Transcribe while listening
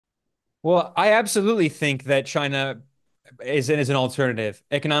Well, I absolutely think that China is an alternative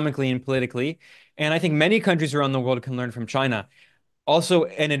economically and politically. And I think many countries around the world can learn from China. Also,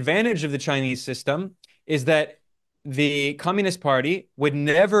 an advantage of the Chinese system is that the Communist Party would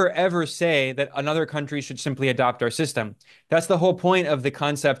never, ever say that another country should simply adopt our system. That's the whole point of the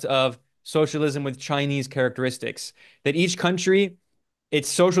concept of socialism with Chinese characteristics, that each country, its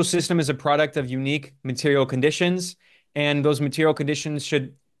social system is a product of unique material conditions, and those material conditions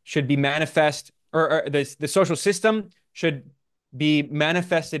should be manifest, or the social system should be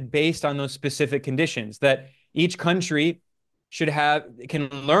manifested based on those specific conditions. That each country should have can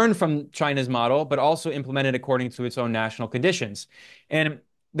learn from China's model, but also implement it according to its own national conditions. And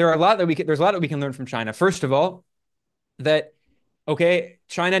there's a lot that we can learn from China. First of all, that okay,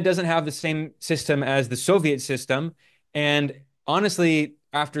 China doesn't have the same system as the Soviet system. And honestly,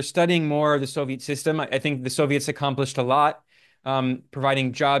 after studying more of the Soviet system, I think the Soviets accomplished a lot,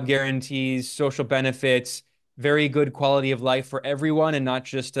 providing job guarantees, social benefits, very good quality of life for everyone and not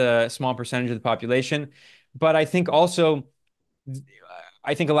just a small percentage of the population. But I think also,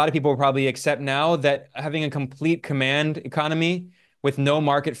 I think a lot of people will probably accept now that having a complete command economy with no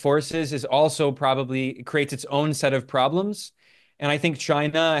market forces is also probably it creates its own set of problems. And I think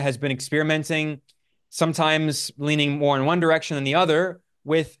China has been experimenting, sometimes leaning more in one direction than the other,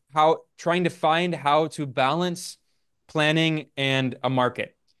 with how trying to find how to balance planning and a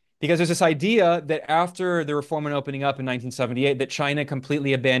market. Because there's this idea that after the reform and opening up in 1978, that China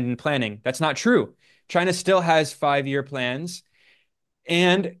completely abandoned planning. That's not true. China still has 5-year plans.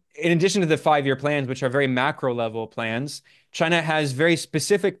 And in addition to the 5-year plans, which are very macro level plans, China has very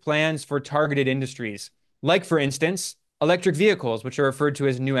specific plans for targeted industries. Like, for instance, electric vehicles, which are referred to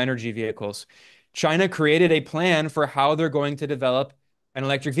as new energy vehicles. China created a plan for how they're going to develop an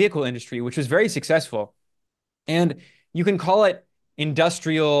electric vehicle industry, which was very successful. And you can call it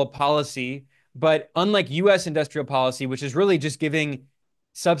industrial policy, but unlike US industrial policy, which is really just giving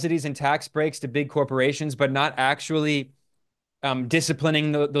subsidies and tax breaks to big corporations, but not actually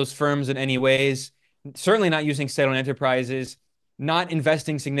disciplining those firms in any ways, certainly not using state-owned enterprises, not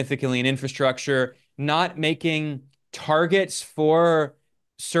investing significantly in infrastructure, not making targets for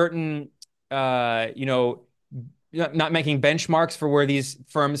certain, you know, not making benchmarks for where these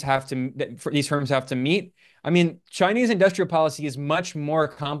firms have to meet. I mean, Chinese industrial policy is much more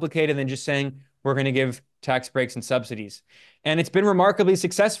complicated than just saying we're going to give tax breaks and subsidies, and it's been remarkably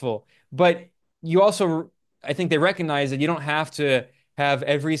successful. But you also, I think they recognize that you don't have to have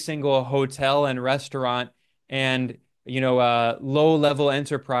every single hotel and restaurant and low-level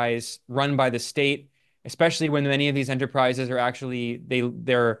enterprise run by the state, especially when many of these enterprises are actually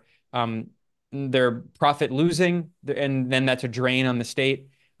they're profit losing, and then that's a drain on the state.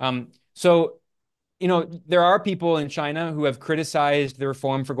 So, there are people in China who have criticized the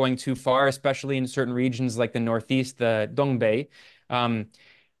reform for going too far, especially in certain regions like the Northeast, the Dongbei,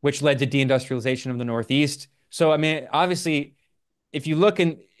 which led to deindustrialization of the Northeast. So, I mean, obviously, if you look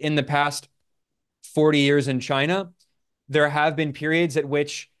in the past 40 years in China, there have been periods at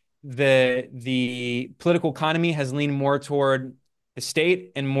which the political economy has leaned more toward the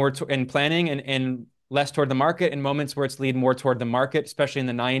state and more and planning and less toward the market, and moments where it's leaned more toward the market, especially in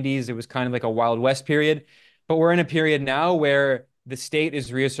the 90s. It was kind of like a Wild West period. But we're in a period now where the state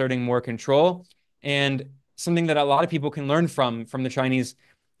is reasserting more control. And something that a lot of people can learn from the Chinese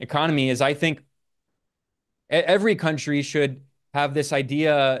economy is, I think, every country should have this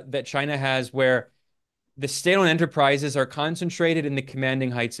idea that China has, where the state-owned enterprises are concentrated in the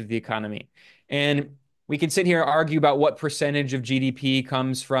commanding heights of the economy. And we can sit here and argue about what percentage of GDP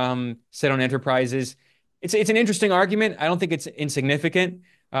comes from state-owned enterprises. It's an interesting argument. I don't think it's insignificant.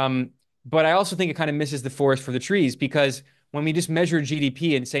 But I also think it kind of misses the forest for the trees, because when we just measure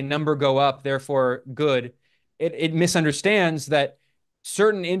GDP and say number go up, therefore good, it misunderstands that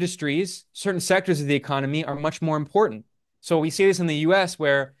certain industries, certain sectors of the economy are much more important. So we see this in the US,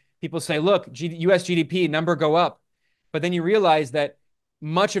 where people say, look, US GDP number go up. But then you realize that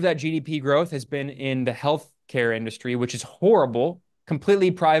much of that GDP growth has been in the healthcare industry, which is horrible,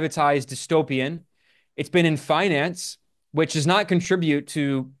 completely privatized, dystopian. It's been in finance, which does not contribute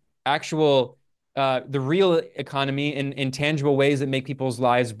to actual the real economy in tangible ways that make people's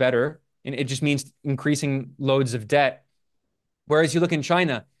lives better. And it just means increasing loads of debt. Whereas you look in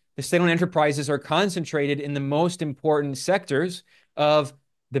China, the state-owned enterprises are concentrated in the most important sectors of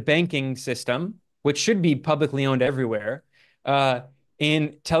the banking system, which should be publicly owned everywhere,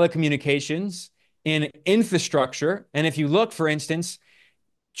 in telecommunications, in infrastructure. And if you look, for instance,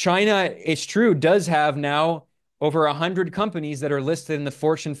 China, it's true, does have now over 100 companies that are listed in the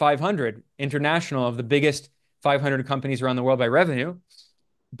Fortune 500 international, of the biggest 500 companies around the world by revenue.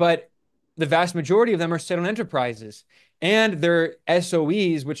 But the vast majority of them are state-owned enterprises. And they're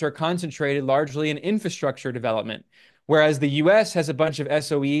SOEs, which are concentrated largely in infrastructure development. Whereas the US has a bunch of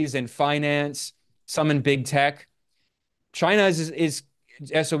SOEs in finance, some in big tech. China's is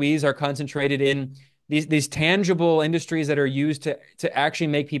SOEs are concentrated in these tangible industries that are used to actually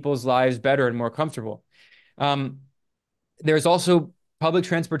make people's lives better and more comfortable. Um, there's also public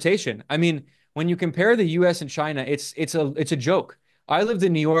transportation. I mean, when you compare the US and China, it's a joke. I lived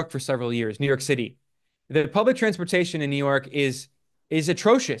in New York for several years, New York City. The public transportation in New York is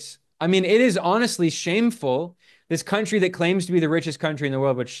atrocious. I mean, it is honestly shameful. This country that claims to be the richest country in the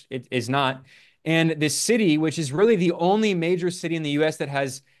world, which it is not, and this city, which is really the only major city in the US that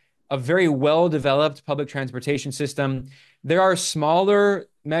has a very well-developed public transportation system. There are smaller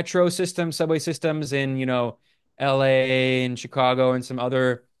metro systems, subway systems in, LA and Chicago and some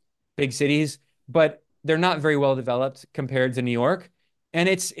other big cities, but they're not very well developed compared to New York. And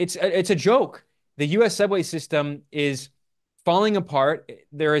it's a joke. The US subway system is falling apart.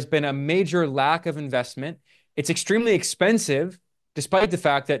 There has been a major lack of investment. It's extremely expensive, despite the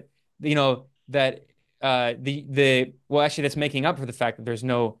fact that, that the well, actually, that's making up for the fact that there's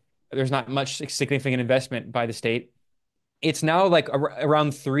not much significant investment by the state. It's now like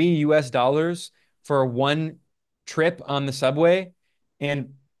around $3 for one trip on the subway.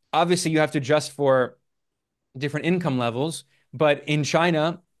 And obviously, you have to adjust for different income levels. But in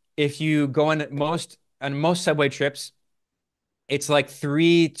China, if you go on most subway trips, it's like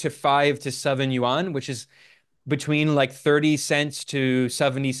 3 to 5 to 7 yuan, which is between like 30 cents to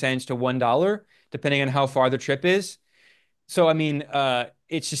 70 cents to $1, depending on how far the trip is. So, I mean,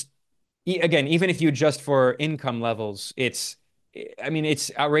 it's just, again, even if you adjust for income levels, I mean,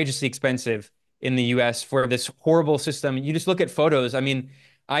 it's outrageously expensive in the US for this horrible system. You just look at photos. I mean,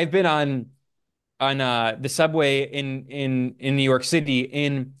 I've been on the subway in New York City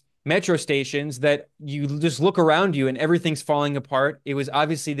in metro stations that you just look around you and everything's falling apart. It was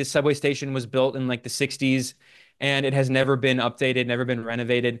obviously the subway station was built in like the 60s and it has never been updated, never been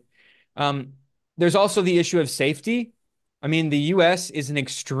renovated. Um, there's also the issue of safety. I mean, the US is an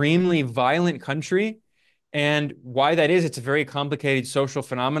extremely violent country. And why that is, it's a very complicated social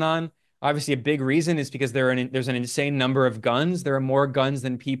phenomenon. Obviously, a big reason is because there's an insane number of guns. There are more guns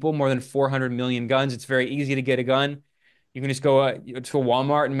than people, more than 400 million guns. It's very easy to get a gun. You can just go to a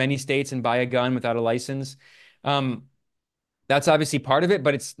Walmart in many states and buy a gun without a license. Um, that's obviously part of it,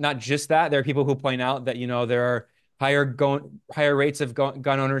 but it's not just that. There are people who point out that, there are higher rates of gun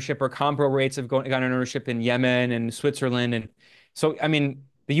ownership or comparable rates of gun ownership in Yemen and Switzerland. And so, I mean,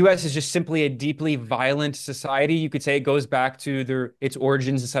 the US is just simply a deeply violent society. You could say it goes back to its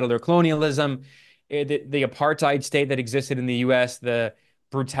origins in settler colonialism, the apartheid state that existed in the US, the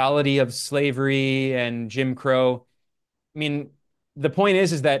brutality of slavery and Jim Crow. I mean, the point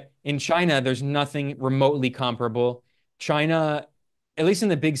is that in China, there's nothing remotely comparable. China, at least in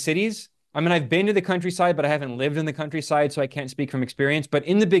the big cities, I mean, I've been to the countryside, but I haven't lived in the countryside, so I can't speak from experience. But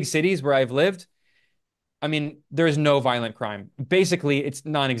in the big cities where I've lived, I mean, there is no violent crime. Basically, it's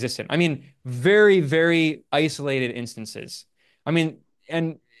non-existent. I mean, very, very isolated instances. I mean,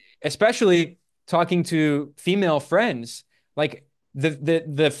 and especially talking to female friends, like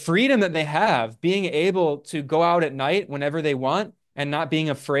the freedom that they have, being able to go out at night whenever they want and not being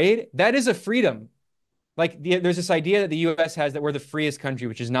afraid, that is a freedom. Like there's this idea that the US has that we're the freest country,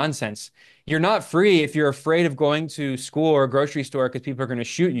 which is nonsense. You're not free if you're afraid of going to school or a grocery store because people are going to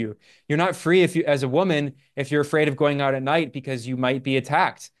shoot you. You're not free as a woman, if you're afraid of going out at night because you might be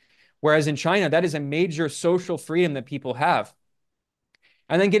attacked. Whereas in China, that is a major social freedom that people have.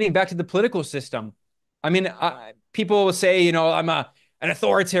 And then getting back to the political system, I mean, people will say, I'm an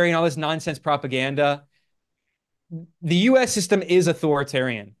authoritarian, all this nonsense propaganda. The US system is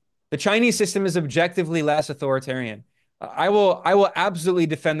authoritarian. The Chinese system is objectively less authoritarian. I will absolutely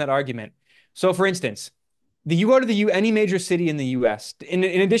defend that argument. So, for instance, you go to any major city in the US, in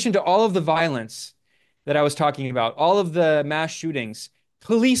addition to all of the violence that I was talking about, all of the mass shootings,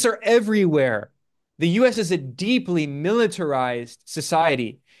 police are everywhere. The US is a deeply militarized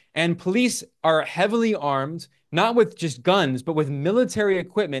society, and police are heavily armed, not with just guns, but with military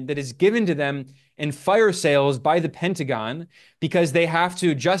equipment that is given to them in fire sales by the Pentagon because they have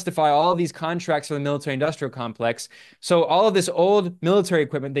to justify all of these contracts for the military industrial complex. So all of this old military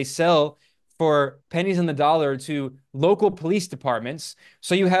equipment they sell for pennies on the dollar to local police departments.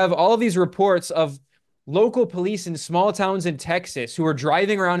 So you have all of these reports of local police in small towns in Texas who are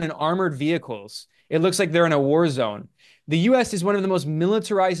driving around in armored vehicles. It looks like they're in a war zone. The US is one of the most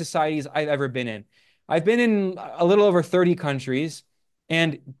militarized societies I've ever been in. I've been in a little over 30 countries,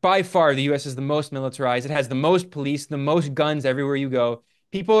 and by far the US is the most militarized. It has the most police, the most guns everywhere you go.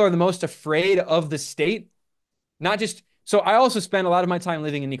 People are the most afraid of the state. Not just so I also spend a lot of my time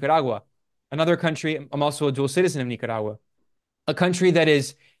living in Nicaragua, another country. I'm also a dual citizen of Nicaragua, a country that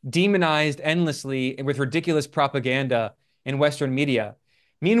is demonized endlessly with ridiculous propaganda in Western media.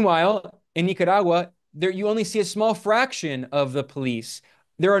 Meanwhile, in Nicaragua, there you only see a small fraction of the police.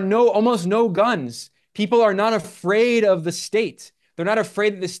 There are almost no guns. People are not afraid of the state. They're not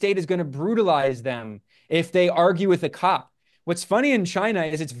afraid that the state is going to brutalize them if they argue with a cop. What's funny in China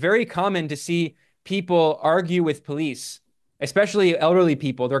is it's very common to see people argue with police, especially elderly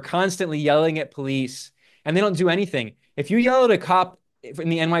people. They're constantly yelling at police and they don't do anything. If you yell at a cop in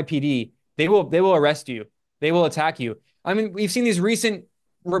the NYPD, they will arrest you. They will attack you. I mean, we've seen these recent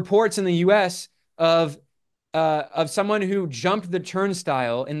reports in the U.S. of someone who jumped the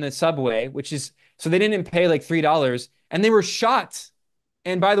turnstile in the subway, which is so they didn't pay like $3, and they were shot.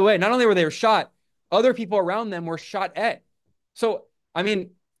 And by the way, not only were they shot, other people around them were shot at. So I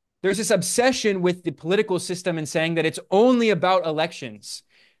mean, there's this obsession with the political system and saying that it's only about elections.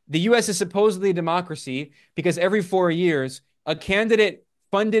 The US is supposedly a democracy because every 4 years, a candidate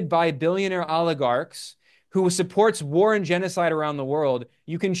funded by billionaire oligarchs who supports war and genocide around the world,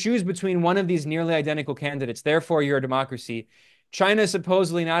 you can choose between one of these nearly identical candidates. Therefore, you're a democracy. China is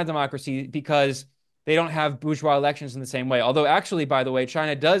supposedly not a democracy because they don't have bourgeois elections in the same way. Although, actually, by the way,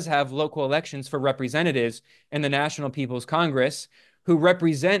 China does have local elections for representatives in the National People's Congress who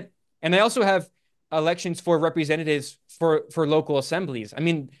represent, and they also have elections for representatives for local assemblies. I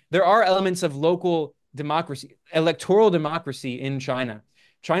mean, there are elements of local democracy, electoral democracy in China.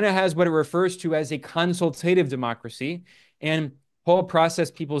 China has what it refers to as a consultative democracy and whole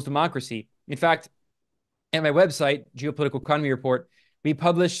process people's democracy. In fact, at my website, Geopolitical Economy Report, we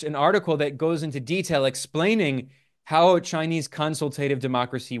published an article that goes into detail explaining how Chinese consultative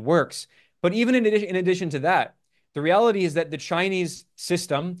democracy works. But even in addition to that, the reality is that the Chinese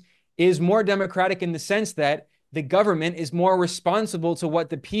system is more democratic in the sense that the government is more responsible to what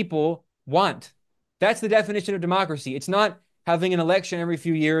the people want. That's the definition of democracy. It's not having an election every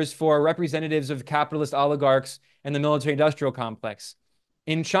few years for representatives of capitalist oligarchs and the military-industrial complex.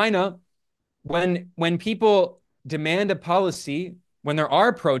 In China, when people demand a policy, when there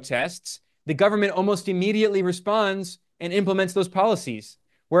are protests, the government almost immediately responds and implements those policies.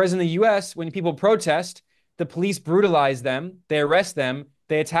 Whereas in the US, when people protest, the police brutalize them, they arrest them,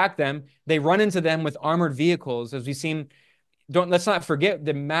 they attack them, they run into them with armored vehicles, as we've seen. Let's not forget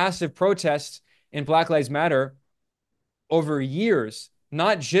the massive protests in Black Lives Matter over years,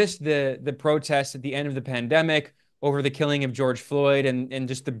 not just the protests at the end of the pandemic over the killing of George Floyd and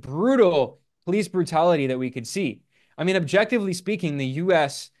just the brutal police brutality that we could see. I mean, objectively speaking, the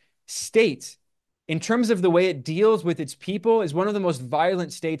US state, in terms of the way it deals with its people, is one of the most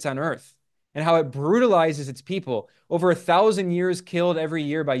violent states on earth, and how it brutalizes its people. Over 1,000 years killed every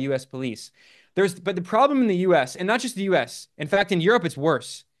year by US police. But the problem in the US, and not just the US, in fact, in Europe, it's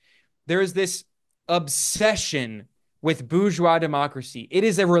worse. There is this obsession with bourgeois democracy. It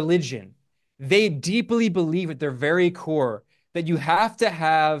is a religion. They deeply believe at their very core that you have to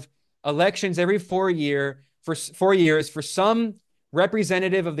have elections every 4 years for some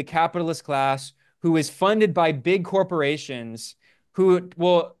representative of the capitalist class who is funded by big corporations who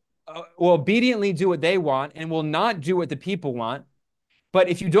will obediently do what they want and will not do what the people want. But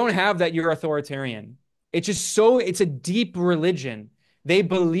if you don't have that, you're authoritarian. It's a deep religion. They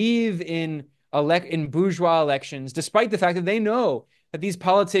believe in bourgeois elections, despite the fact that they know that these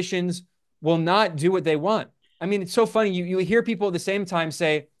politicians will not do what they want. I mean, it's so funny. You hear people at the same time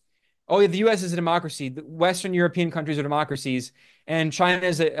say, oh, the US is a democracy. The Western European countries are democracies, and China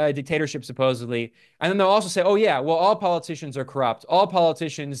is a dictatorship, supposedly. And then they'll also say, oh, yeah, well, all politicians are corrupt. All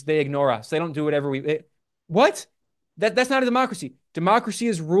politicians, they ignore us. They don't do whatever what? That's not a democracy. Democracy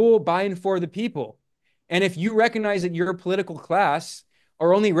is rule by and for the people. And if you recognize that your political class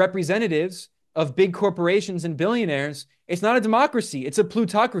are only representatives of big corporations and billionaires, it's not a democracy. It's a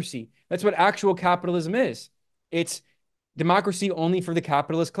plutocracy. That's what actual capitalism is. It's democracy only for the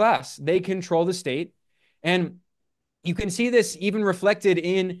capitalist class. They control the state. And you can see this even reflected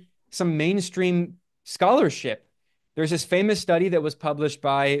in some mainstream scholarship. There's this famous study that was published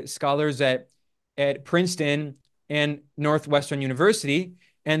by scholars at Princeton and Northwestern University,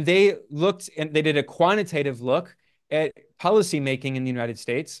 and they did a quantitative look at policymaking in the United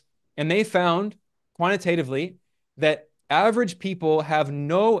States, and they found quantitatively that average people have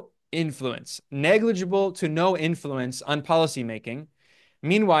no influence, negligible to no influence on policymaking.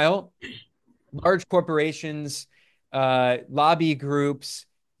 Meanwhile, large corporations, lobby groups,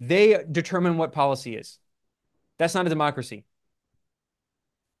 they determine what policy is. That's not a democracy.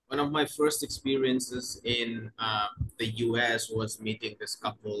 one of my first experiences in the US was meeting this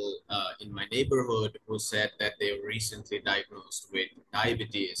couple in my neighborhood who said that they were recently diagnosed with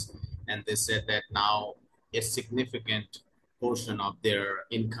diabetes. And they said that now a significant portion of their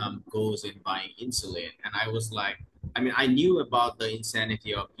income goes in buying insulin. And I was like, I mean, I knew about the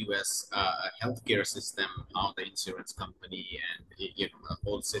insanity of US healthcare system, how the insurance company and the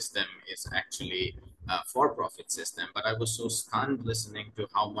whole system is actually for-profit system. But I was so stunned listening to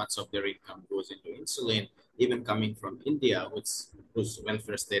how much of their income goes into insulin, even coming from India, whose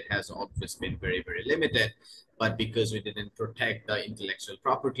welfare state has always been very, very limited. But because we didn't protect the intellectual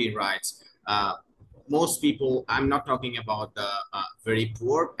property rights, most people, I'm not talking about the very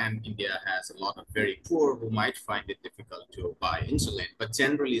poor, and India has a lot of very poor who might find it difficult to buy insulin. But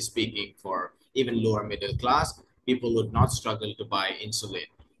generally speaking, for even lower middle class, people would not struggle to buy insulin,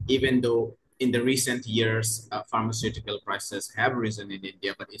 even though in the recent years, pharmaceutical prices have risen in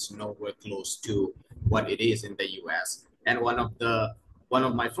India, but it's nowhere close to what it is in the US. And one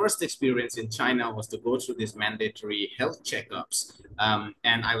of my first experience in China was to go through these mandatory health checkups.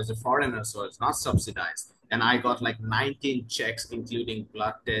 And I was a foreigner, so it's not subsidized. And I got like 19 checks, including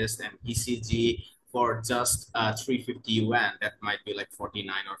blood test and ECG, for just 350 yuan. That might be like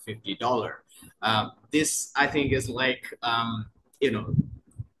 49 or $50. This, I think, is like, you know,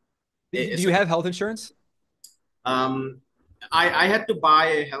 Do it's you like have health insurance? um, I had to buy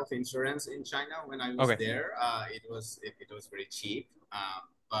a health insurance in China when I was Okay. there. It was very cheap,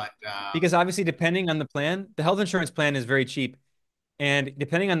 but Because obviously, depending on the plan, the health insurance plan is very cheap. And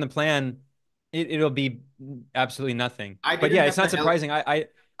depending on the plan, it'll be absolutely nothing. I But didn't yeah, it's have the not health. surprising.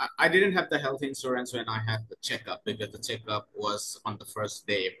 I didn't have the health insurance when I had the checkup because the checkup was on the first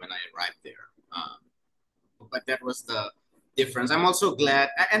day when I arrived there. But that was the difference. I'm also glad,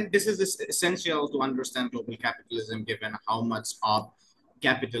 and this is essential to understand global capitalism, given how much of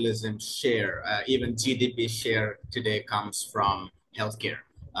capitalism share, even GDP share today, comes from healthcare,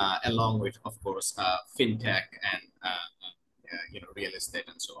 along with, of course, fintech and real estate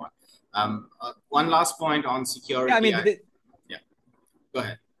and so on. One last point on yeah, I security. mean, Yeah, go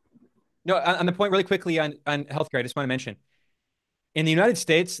ahead. no, on the point really quickly on healthcare, I just want to mention in the United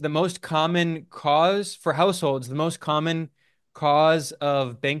States, the most common cause for households, the most common cause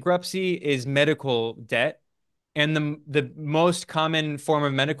of bankruptcy is medical debt. And the most common form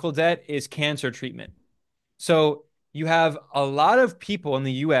of medical debt is cancer treatment. So you have a lot of people in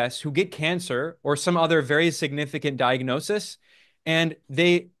the US who get cancer or some other very significant diagnosis, and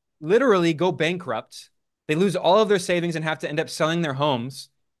they literally go bankrupt. They lose all of their savings and have to end up selling their homes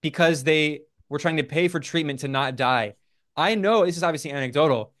because they were trying to pay for treatment to not die. I know this is obviously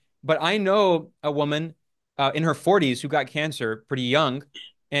anecdotal, but I know a woman in her 40s who got cancer pretty young,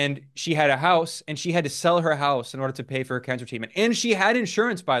 and she had a house and she had to sell her house in order to pay for her cancer treatment. And she had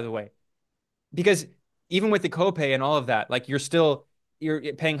insurance, by the way, because even with the copay and all of that, like you're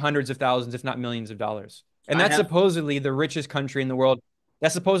paying hundreds of thousands, if not millions of dollars. And I that's have supposedly the richest country in the world.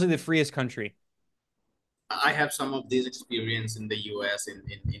 That's supposedly the freest country. I have some of this experience in the US in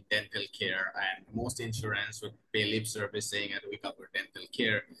dental care, and most insurance would pay lip service saying that we cover dental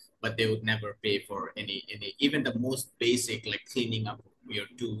care, but they would never pay for any even the most basic like cleaning up your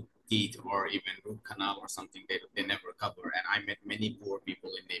two teeth or even root canal or something they never cover. And I met many poor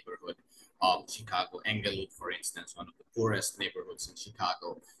people in neighborhood of Chicago, Englewood, for instance, one of the poorest neighborhoods in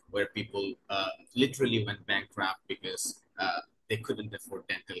Chicago, where people literally went bankrupt because they couldn't afford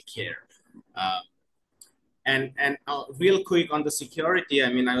dental care. Um, and real quick on the security, I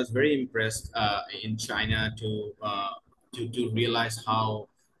mean, I was very impressed in China to realize how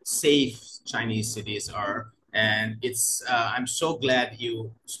safe Chinese cities are. And I'm so glad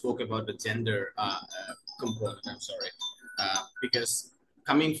you spoke about the gender component. I'm sorry, because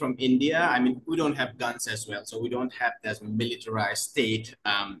coming from India, I mean, we don't have guns as well, so we don't have this militarized state,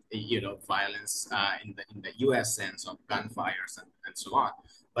 violence in the U.S. sense of gunfires and so on.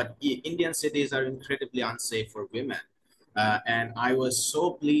 But Indian cities are incredibly unsafe for women. And I was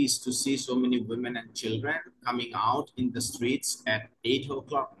so pleased to see so many women and children coming out in the streets at 8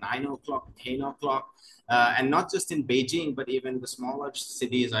 o'clock, 9 o'clock, 10 o'clock. And not just in Beijing, but even the smaller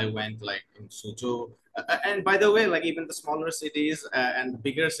cities I went, like in Suzhou. And by the way, like even the smaller cities and the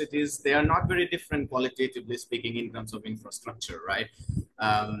bigger cities, they are not very different qualitatively speaking in terms of infrastructure, right?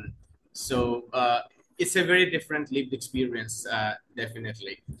 Um, so it's a very different lived experience,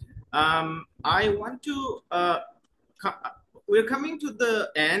 definitely. I want to. Co- we're coming to the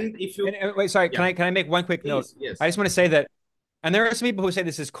end. If you, And wait, sorry, yeah, can I make one quick note? please, I yes. just want to say that, and there are some people who say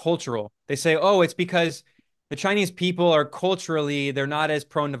this is cultural. They say, oh, it's because the Chinese people are culturally, they're not as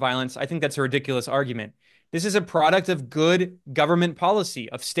prone to violence. I think that's a ridiculous argument This is a product of good government policy,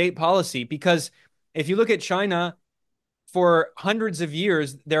 of state policy. Because if you look at China, for hundreds of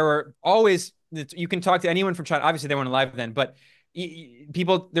years, there were always, you can talk to anyone from China. Obviously, they weren't alive then, but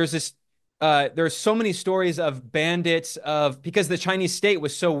people, there's so many stories of bandits, because the Chinese state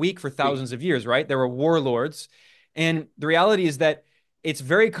was so weak for thousands of years, right? There were warlords. And the reality is that it's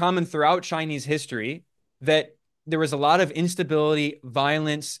very common throughout Chinese history that there was a lot of instability,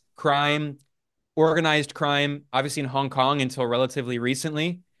 violence, crime, organized crime, obviously in Hong Kong until relatively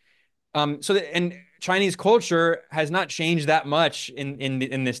recently. And Chinese culture has not changed that much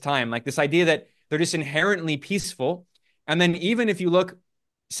in this time. Like this idea that they're just inherently peaceful. And then even if you look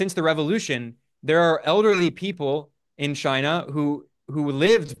since the revolution, there are elderly people in China who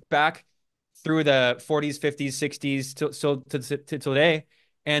lived back through the 40s, 50s, 60s to today.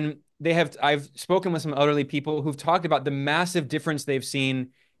 And I've spoken with some elderly people who've talked about the massive difference they've seen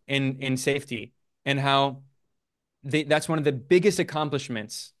in safety and how that's one of the biggest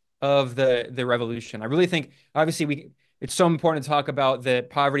accomplishments of the revolution. I really think, obviously, it's so important to talk about the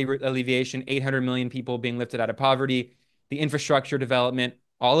poverty alleviation, 800 million people being lifted out of poverty, the infrastructure development,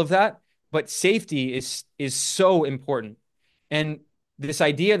 all of that. But safety is so important. And this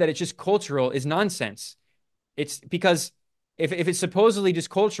idea that it's just cultural is nonsense. It's because if it's supposedly just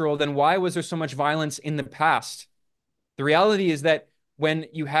cultural, then why was there so much violence in the past? The reality is that when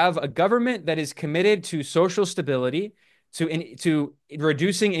you have a government that is committed to social stability, to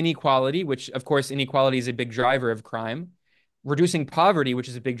reducing inequality, which of course inequality is a big driver of crime, reducing poverty, which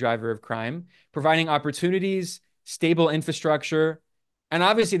is a big driver of crime, providing opportunities, stable infrastructure, and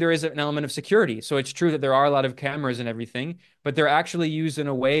obviously there is an element of security. So it's true that there are a lot of cameras and everything, but they're actually used in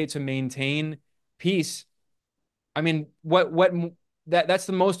a way to maintain peace. I mean, that's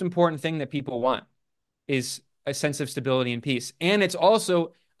the most important thing that people want is a sense of stability and peace. And it's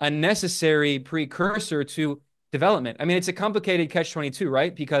also a necessary precursor to development. I mean, it's a complicated catch-22,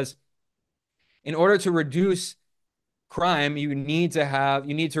 right? Because in order to reduce crime, you need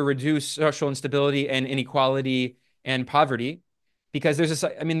to reduce social instability and inequality and poverty. Because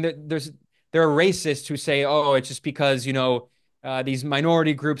I mean, there are racists who say, oh, it's just because, these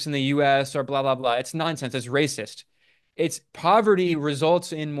minority groups in the US are blah, blah, blah. It's nonsense. It's racist. It's poverty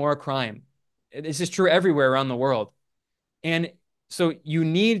results in more crime. This is true everywhere around the world. And so you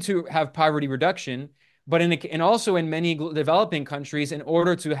need to have poverty reduction, but and also in many developing countries, in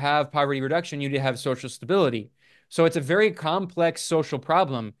order to have poverty reduction, you need to have social stability. So it's a very complex social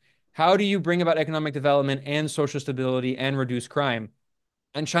problem. How do you bring about economic development and social stability and reduce crime?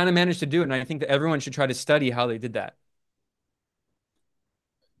 And China managed to do it, and I think that everyone should try to study how they did that.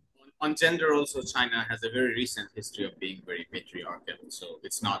 On gender also, China has a very recent history of being very patriarchal. So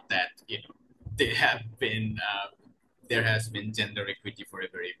it's not that, they have been there has been gender equity for a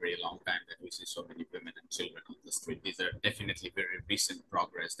very, very long time that we see so many women and children on the street. These are definitely very recent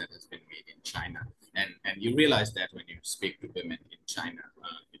progress that has been made in China. And you realize that when you speak to women in China.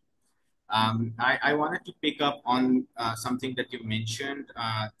 I wanted to pick up on something that you mentioned,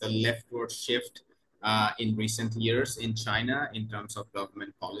 the leftward shift in recent years in China in terms of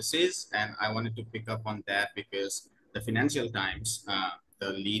government policies. And I wanted to pick up on that because the Financial Times,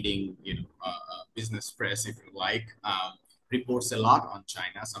 the leading business press, if you like, reports a lot on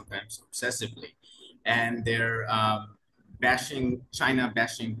China, sometimes obsessively. And their China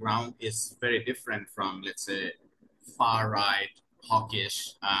bashing ground is very different from, let's say, far right,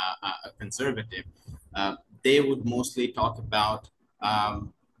 hawkish, conservative. They would mostly talk about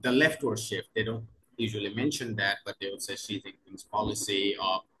the leftward shift. They don't usually mention that, but they would say Xi Jinping's policy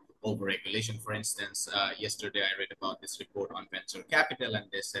of overregulation. For instance, yesterday I read about this report on venture capital, and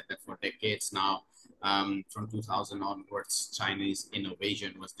they said that for decades now, from 2000 onwards, Chinese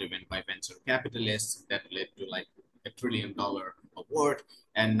innovation was driven by venture capitalists that led to like $1 trillion award.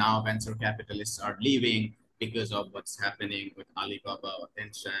 And now venture capitalists are leaving because of what's happening with Alibaba or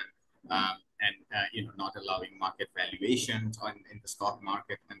Tencent, not allowing market valuations in the stock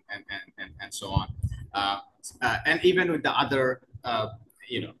market and so on. And even with the other,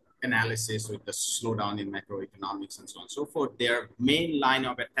 analysis with the slowdown in macroeconomics and so on and so forth, their main line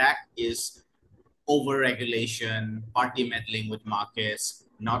of attack is over-regulation, party meddling with markets,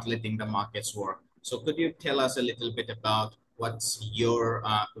 not letting the markets work. So could you tell us a little bit about what's your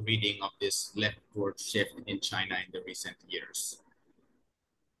reading of this leftward shift in China in the recent years?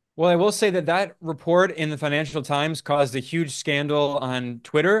 Well, I will say that that report in the Financial Times caused a huge scandal on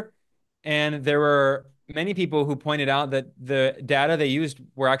Twitter, and there were many people who pointed out that the data they used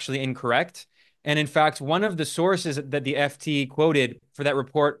were actually incorrect. And in fact, one of the sources that the FT quoted for that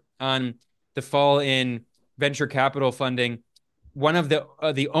report on the fall in venture capital funding one of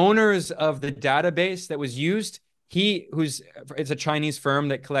the owners of the database that was used, he who's it's a Chinese firm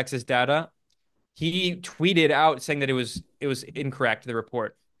that collects his data. He tweeted out saying that it was incorrect, the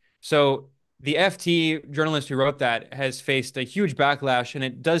report. So the FT journalist who wrote that has faced a huge backlash, and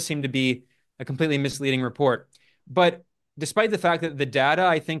it does seem to be a completely misleading report. But despite the fact that the data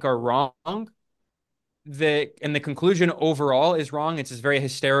I think are wrong, the conclusion overall is wrong. It's this very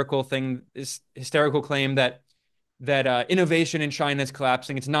hysterical thing, this hysterical claim that innovation in China is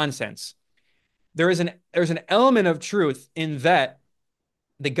collapsing. It's nonsense. There's an element of truth in that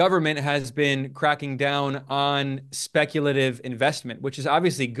the government has been cracking down on speculative investment, which is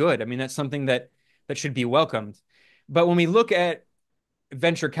obviously good. I mean, that's something that should be welcomed. But when we look at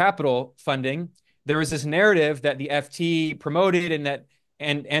venture capital funding, there is this narrative that the FT promoted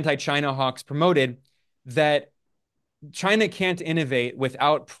and anti-China hawks promoted that China can't innovate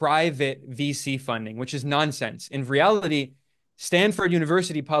without private VC funding, which is nonsense. In reality, Stanford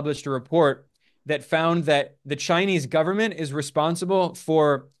University published a report that found that the Chinese government is responsible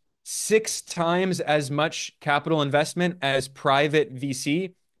for 6 times as much capital investment as private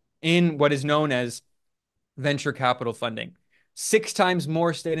VC in what is known as venture capital funding. 6 times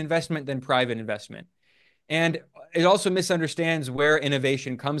more state investment than private investment. And it also misunderstands where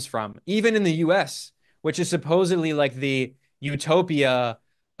innovation comes from. Even in the US, which is supposedly like the utopia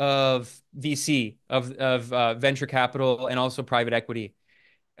of VC, of venture capital, and also private equity.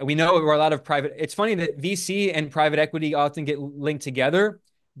 We know where a lot of private, it's funny that VC and private equity often get linked together,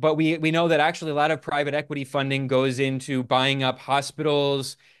 but we know that actually a lot of private equity funding goes into buying up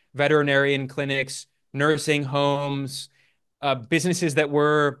hospitals, veterinarian clinics, nursing homes, businesses that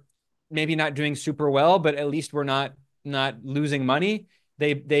were maybe not doing super well, but at least we're not losing money.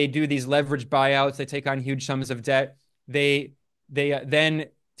 They do these leverage buyouts. They take on huge sums of debt. They then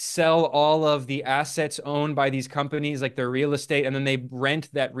sell all of the assets owned by these companies, like their real estate, and then they rent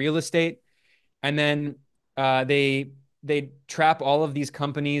that real estate, and then they trap all of these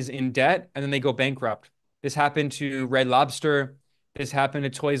companies in debt, and then they go bankrupt. This happened to Red Lobster. This happened to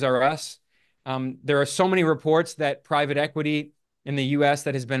Toys R Us. There are so many reports that private equity in the U.S.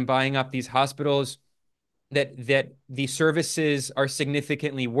 that has been buying up these hospitals, that the services are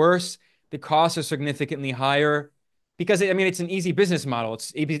significantly worse, the costs are significantly higher, because I mean it's an easy business model.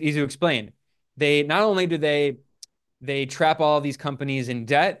 It's easy to explain. They not only do they trap all of these companies in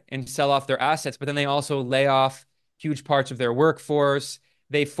debt and sell off their assets, but then they also lay off huge parts of their workforce.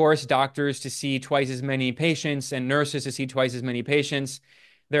 They force doctors to see twice as many patients and nurses to see twice as many patients.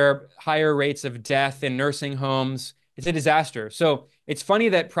 There are higher rates of death in nursing homes. It's a disaster. So it's funny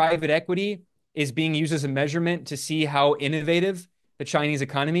that private equity is being used as a measurement to see how innovative the Chinese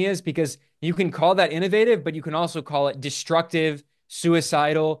economy is, because you can call that innovative, but you can also call it destructive,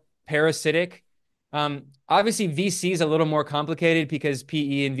 suicidal, parasitic. Obviously, VC is a little more complicated because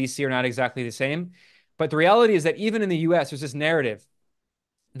PE and VC are not exactly the same. But the reality is that even in the US, there's this narrative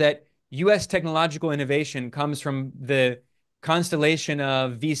that US technological innovation comes from the constellation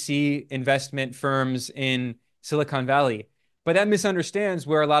of VC investment firms in Silicon Valley. But that misunderstands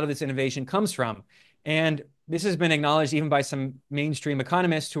where a lot of this innovation comes from. And this has been acknowledged even by some mainstream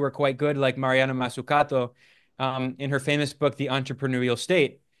economists who are quite good, like Mariana Mazzucato, in her famous book, The Entrepreneurial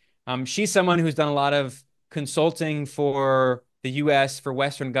State. She's someone who's done a lot of consulting for the US, for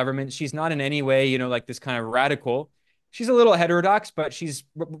Western governments. She's not in any way, like this kind of radical. She's a little heterodox, but she's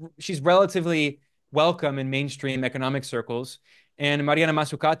relatively welcome in mainstream economic circles. And Mariana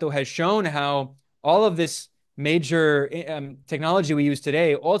Mazzucato has shown how all of this major technology we use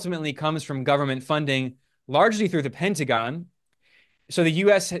today ultimately comes from government funding, largely through the Pentagon. So the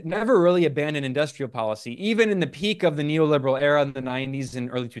US had never really abandoned industrial policy, even in the peak of the neoliberal era in the 90s and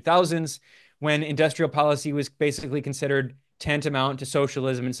early 2000s, when industrial policy was basically considered tantamount to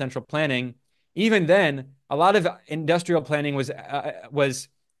socialism and central planning. Even then, a lot of industrial planning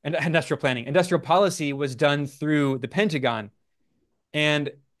industrial policy was done through the Pentagon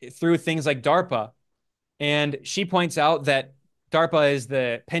and through things like DARPA. And she points out that DARPA is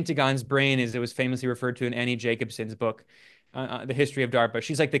the Pentagon's brain, as it was famously referred to in Annie Jacobson's book, The History of DARPA.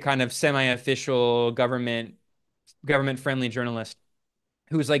 She's like the kind of semi-official government-friendly journalist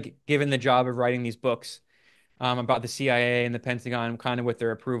who's like given the job of writing these books about the CIA and the Pentagon, kind of with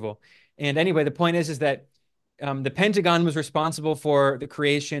their approval. And anyway, the point is that the Pentagon was responsible for the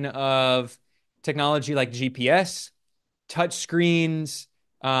creation of technology like GPS, touch screens,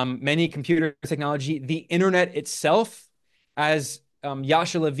 many computer technology, the internet itself, as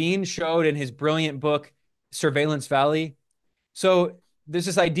Yasha Levine showed in his brilliant book, Surveillance Valley. So there's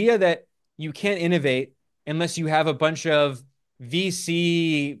this idea that you can't innovate unless you have a bunch of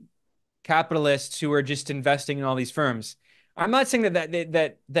VC capitalists who are just investing in all these firms. I'm not saying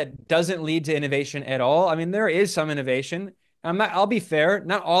that doesn't lead to innovation at all. I mean, there is some innovation. I'll be fair,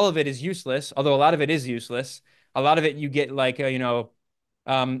 not all of it is useless, although a lot of it is useless. A lot of it you get like NFTs,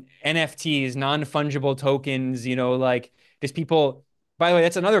 non-fungible tokens, like there's people, by the way,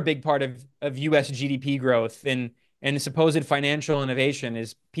 that's another big part of US GDP growth and supposed financial innovation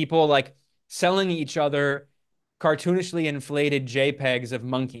is people like selling each other cartoonishly inflated JPEGs of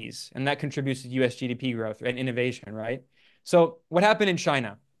monkeys, and that contributes to US GDP growth and innovation, right? So what happened in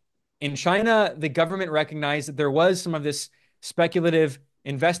China? In China, the government recognized that there was some of this speculative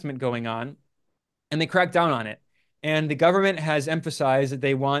investment going on, and they cracked down on it. And the government has emphasized that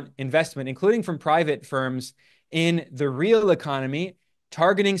they want investment, including from private firms, in the real economy,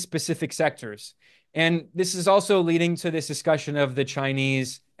 targeting specific sectors. And this is also leading to this discussion of the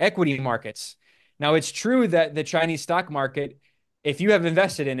Chinese equity markets. Now, it's true that the Chinese stock market, if you have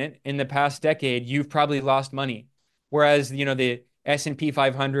invested in it in the past decade, you've probably lost money. Whereas, the S&P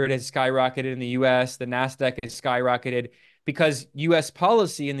 500 has skyrocketed in the US, the Nasdaq has skyrocketed because US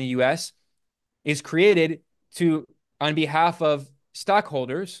policy in the US is created to on behalf of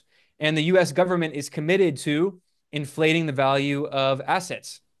stockholders, and the US government is committed to inflating the value of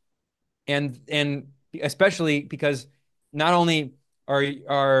assets. And especially because not only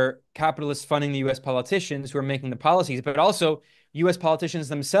are capitalists funding the US politicians who are making the policies, but also US politicians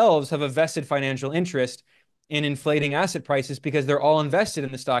themselves have a vested financial interest in inflating asset prices because they're all invested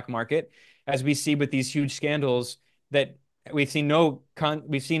in the stock market, as we see with these huge scandals that we've seen no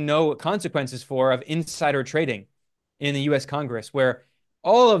consequences for of insider trading in the US Congress, where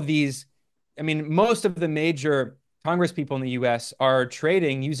all of these, I mean, most of the major Congress people in the US are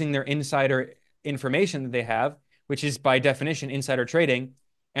trading using their insider information that they have, which is by definition insider trading,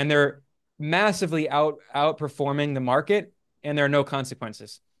 and they're massively outperforming the market, and there are no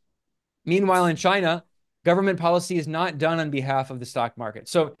consequences. Meanwhile, in China, government policy is not done on behalf of the stock market.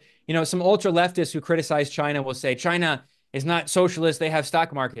 So, some ultra leftists who criticize China will say China is not socialist, they have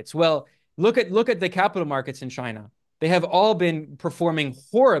stock markets. Well, look at the capital markets in China. They have all been performing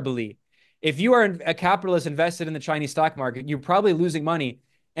horribly. If you are a capitalist invested in the Chinese stock market, you're probably losing money.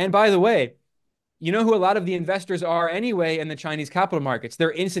 And by the way, you know who a lot of the investors are anyway in the Chinese capital markets?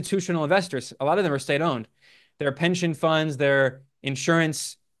 They're institutional investors. A lot of them are state owned. They're pension funds, they're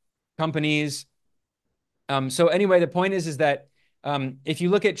insurance companies. So anyway, the point is that if you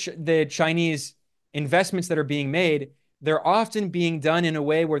look at the Chinese investments that are being made, they're often being done in a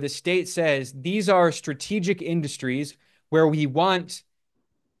way where the state says these are strategic industries where we want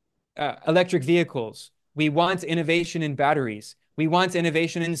electric vehicles, we want innovation in batteries, we want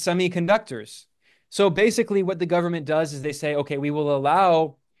innovation in semiconductors. So basically, what the government does is they say, okay, we will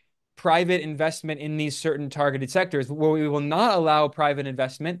allow private investment in these certain targeted sectors. Where we will not allow private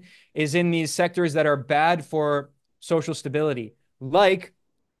investment is in these sectors that are bad for social stability, like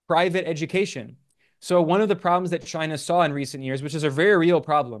private education. So one of the problems that China saw in recent years, which is a very real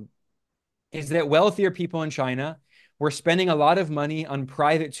problem, is that wealthier people in China were spending a lot of money on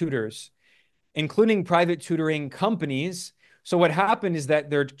private tutors, including private tutoring companies. So what happened is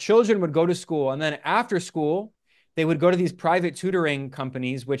that their children would go to school, and then after school, they would go to these private tutoring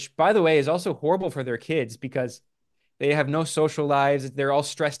companies, which, by the way, is also horrible for their kids because they have no social lives. They're all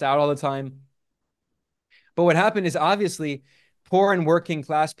stressed out all the time. But what happened is obviously poor and working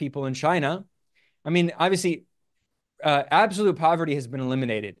class people in China. I mean, obviously, absolute poverty has been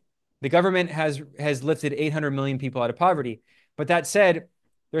eliminated. The government has lifted 800 million people out of poverty. But that said,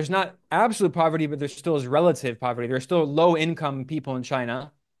 there's not absolute poverty, but there still is relative poverty. There are still low income people in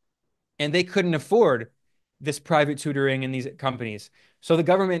China, and they couldn't afford this private tutoring in these companies. So the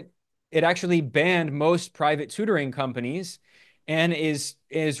government, it actually banned most private tutoring companies and is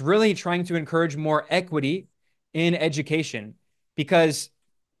really trying to encourage more equity in education because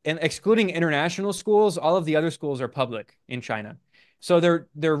and excluding international schools, all of the other schools are public in China. So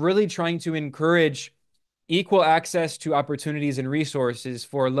they're really trying to encourage equal access to opportunities and resources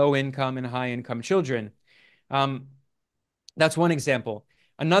for low income and high income children. Um, that's one example.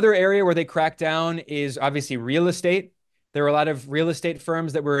 Another area where they crack down is obviously real estate. There were a lot of real estate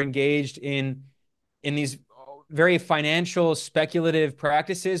firms that were engaged in these very financial speculative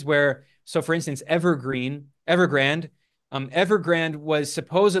practices where, so for instance, Evergrande was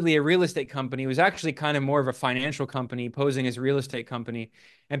supposedly a real estate company. It was actually kind of more of a financial company posing as a real estate company.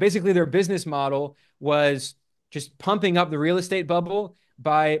 And basically their business model was just pumping up the real estate bubble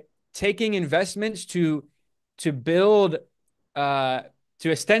by taking investments to build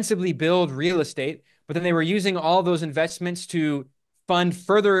to ostensibly build real estate, but then they were using all those investments to fund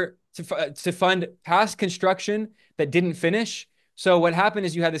further to fund past construction that didn't finish. So what happened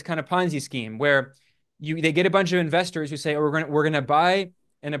is you had this kind of Ponzi scheme where they get a bunch of investors who say, oh, we're gonna buy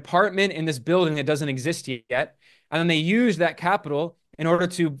an apartment in this building that doesn't exist yet, and then they use that capital in order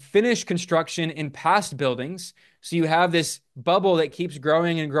to finish construction in past buildings. So you have this bubble that keeps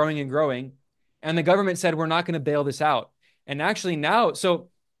growing and growing and growing. And the government said, we're not going to bail this out. And actually now, so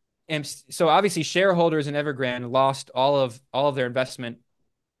obviously shareholders in Evergrande lost all of their investment.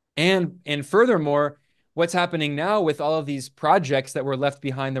 And furthermore, what's happening now with all of these projects that were left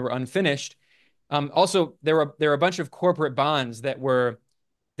behind that were unfinished, also there were a bunch of corporate bonds that were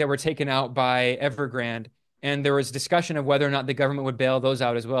taken out by Evergrande, and there was discussion of whether or not the government would bail those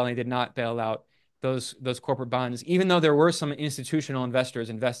out as well, and they did not bail out those corporate bonds, even though there were some institutional investors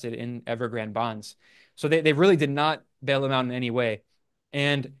invested in Evergrande bonds. So they really did not bail them out in any way.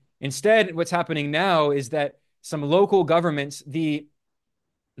 And instead, what's happening now is that some local governments, the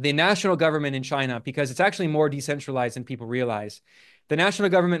national government in China, because it's actually more decentralized than people realize. The national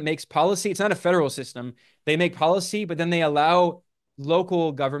government makes policy. It's not a federal system. They make policy, but then they allow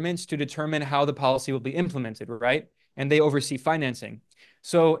local governments to determine how the policy will be implemented, right? And they oversee financing.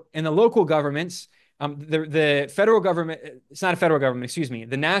 So in the local governments, the federal government, it's not a federal government, excuse me,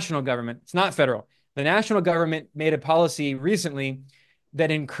 the national government, it's not federal. The national government made a policy recently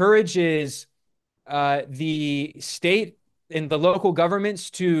that encourages the state and the local governments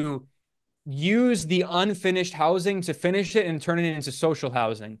to use the unfinished housing to finish it and turn it into social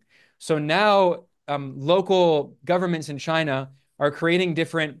housing. So now local governments in China are creating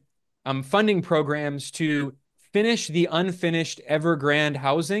different funding programs to finish the unfinished Evergrande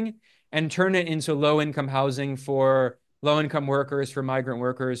housing and turn it into low-income housing for low-income workers, for migrant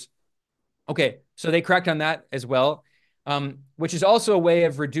workers. Okay, so they cracked on that as well, which is also a way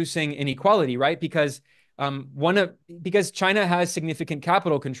of reducing inequality, right? Because China has significant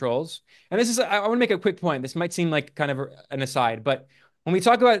capital controls, and I want to make a quick point. This might seem like kind of an aside, but when we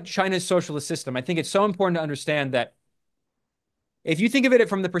talk about China's socialist system, I think it's so important to understand that if you think of it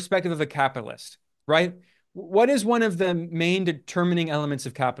from the perspective of a capitalist, right? What is one of the main determining elements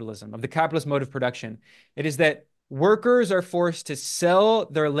of capitalism, of the capitalist mode of production? It is that workers are forced to sell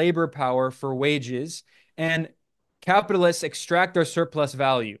their labor power for wages, and capitalists extract their surplus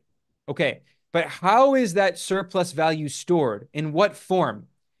value. Okay, but how is that surplus value stored? In what form?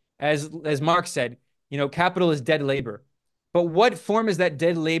 As Marx said, capital is dead labor. But what form is that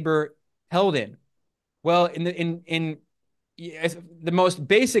dead labor held in? Well, in the most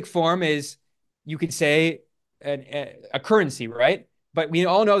basic form is, you could say, a currency, right? But we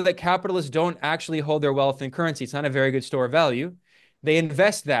all know that capitalists don't actually hold their wealth in currency. It's not a very good store of value. They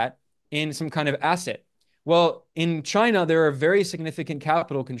invest that in some kind of asset. Well, in China, there are very significant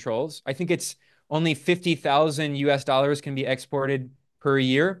capital controls. I think it's only 50,000 US dollars can be exported per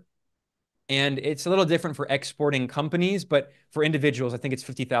year. And it's a little different for exporting companies, but for individuals, I think it's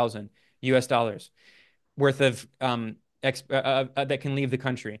 50,000 US dollars worth of that can leave the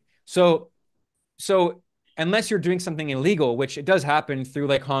country. So unless you're doing something illegal, which it does happen through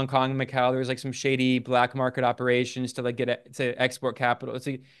like Hong Kong and Macau, there's like some shady black market operations to like to export capital,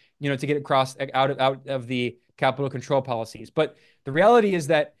 to get across out of the capital control policies. But the reality is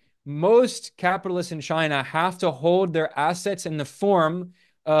that most capitalists in China have to hold their assets in the form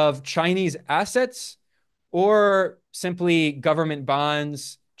of Chinese assets or simply government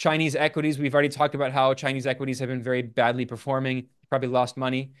bonds, Chinese equities. We've already talked about how Chinese equities have been very badly performing, probably lost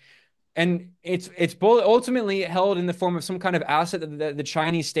money. And it's ultimately held in the form of some kind of asset that the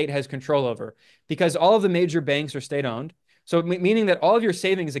Chinese state has control over, because all of the major banks are state owned. So meaning that all of your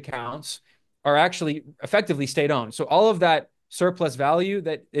savings accounts are actually effectively state owned. So all of that surplus value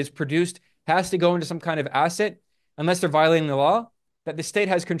that is produced has to go into some kind of asset, unless they're violating the law, that the state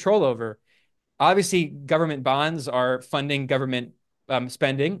has control over. Obviously, government bonds are funding government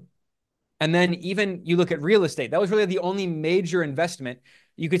spending. And then even you look at real estate, that was really the only major investment.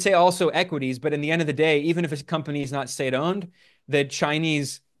 You could say also equities, but in the end of the day, even if a company is not state owned, the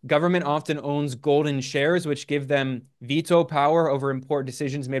Chinese government often owns golden shares, which give them veto power over important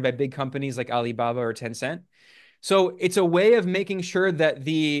decisions made by big companies like Alibaba or Tencent. So it's a way of making sure that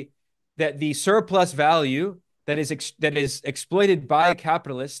the surplus value that is exploited by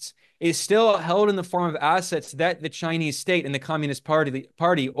capitalists is still held in the form of assets that the Chinese state and the Communist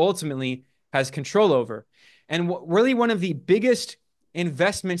Party ultimately has control over. And really one of the biggest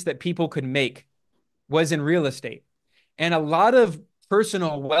investments that people could make was in real estate. And a lot of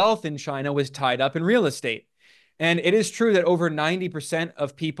personal wealth in China was tied up in real estate. And it is true that over 90%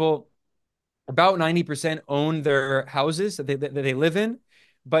 of people, about 90% own their houses that they live in.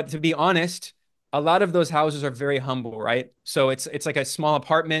 But to be honest, a lot of those houses are very humble, right? So it's like a small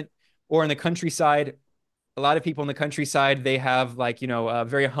apartment, or in the countryside, a lot of people in the countryside, they have like, a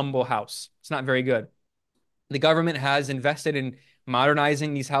very humble house. It's not very good. The government has invested in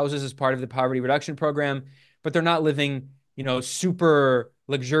modernizing these houses as part of the poverty reduction program, but they're not living, super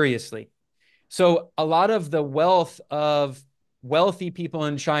luxuriously. So a lot of the wealth of wealthy people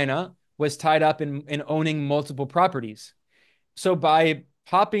in China was tied up in owning multiple properties. So by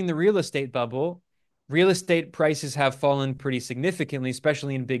popping the real estate bubble, real estate prices have fallen pretty significantly,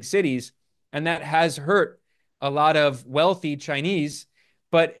 especially in big cities. And that has hurt a lot of wealthy Chinese,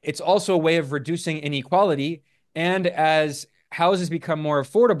 but it's also a way of reducing inequality. And as houses become more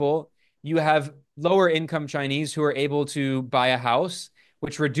affordable, you have lower income Chinese who are able to buy a house,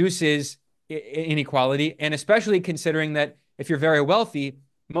 which reduces inequality. And especially considering that if you're very wealthy,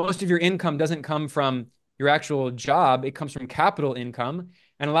 most of your income doesn't come from your actual job, it comes from capital income.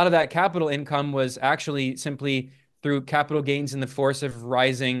 And a lot of that capital income was actually simply through capital gains in the force of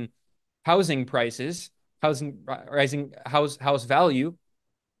rising housing prices, housing rising house value.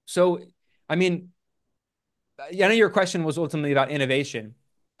 So, I mean, I know your question was ultimately about innovation.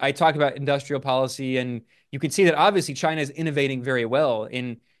 I talked about industrial policy, and you can see that obviously China is innovating very well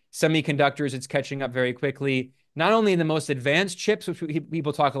in semiconductors. It's catching up very quickly, not only in the most advanced chips, which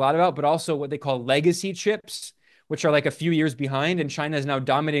people talk a lot about, but also what they call legacy chips, which are like a few years behind. And China is now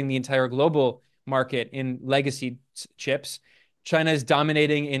dominating the entire global market in legacy chips. China is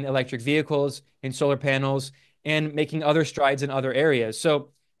dominating in electric vehicles, in solar panels, and making other strides in other areas. So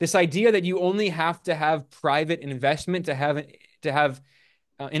this idea that you only have to have private investment to have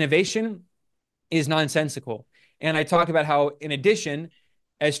innovation is nonsensical. And I talk about how, in addition,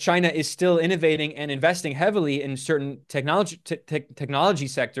 as China is still innovating and investing heavily in certain technology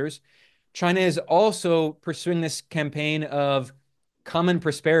sectors, China is also pursuing this campaign of common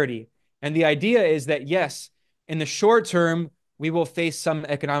prosperity. And the idea is that, yes, in the short term, we will face some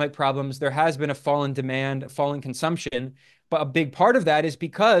economic problems. There has been a fall in demand, a fall in consumption. But a big part of that is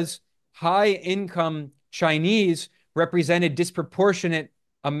because high income Chinese represented disproportionate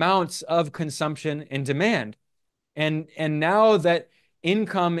amounts of consumption and demand. And now that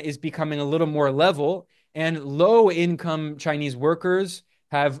income is becoming a little more level and low income Chinese workers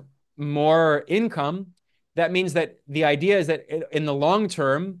have more income, that means that the idea is that in the long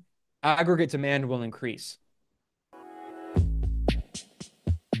term, aggregate demand will increase.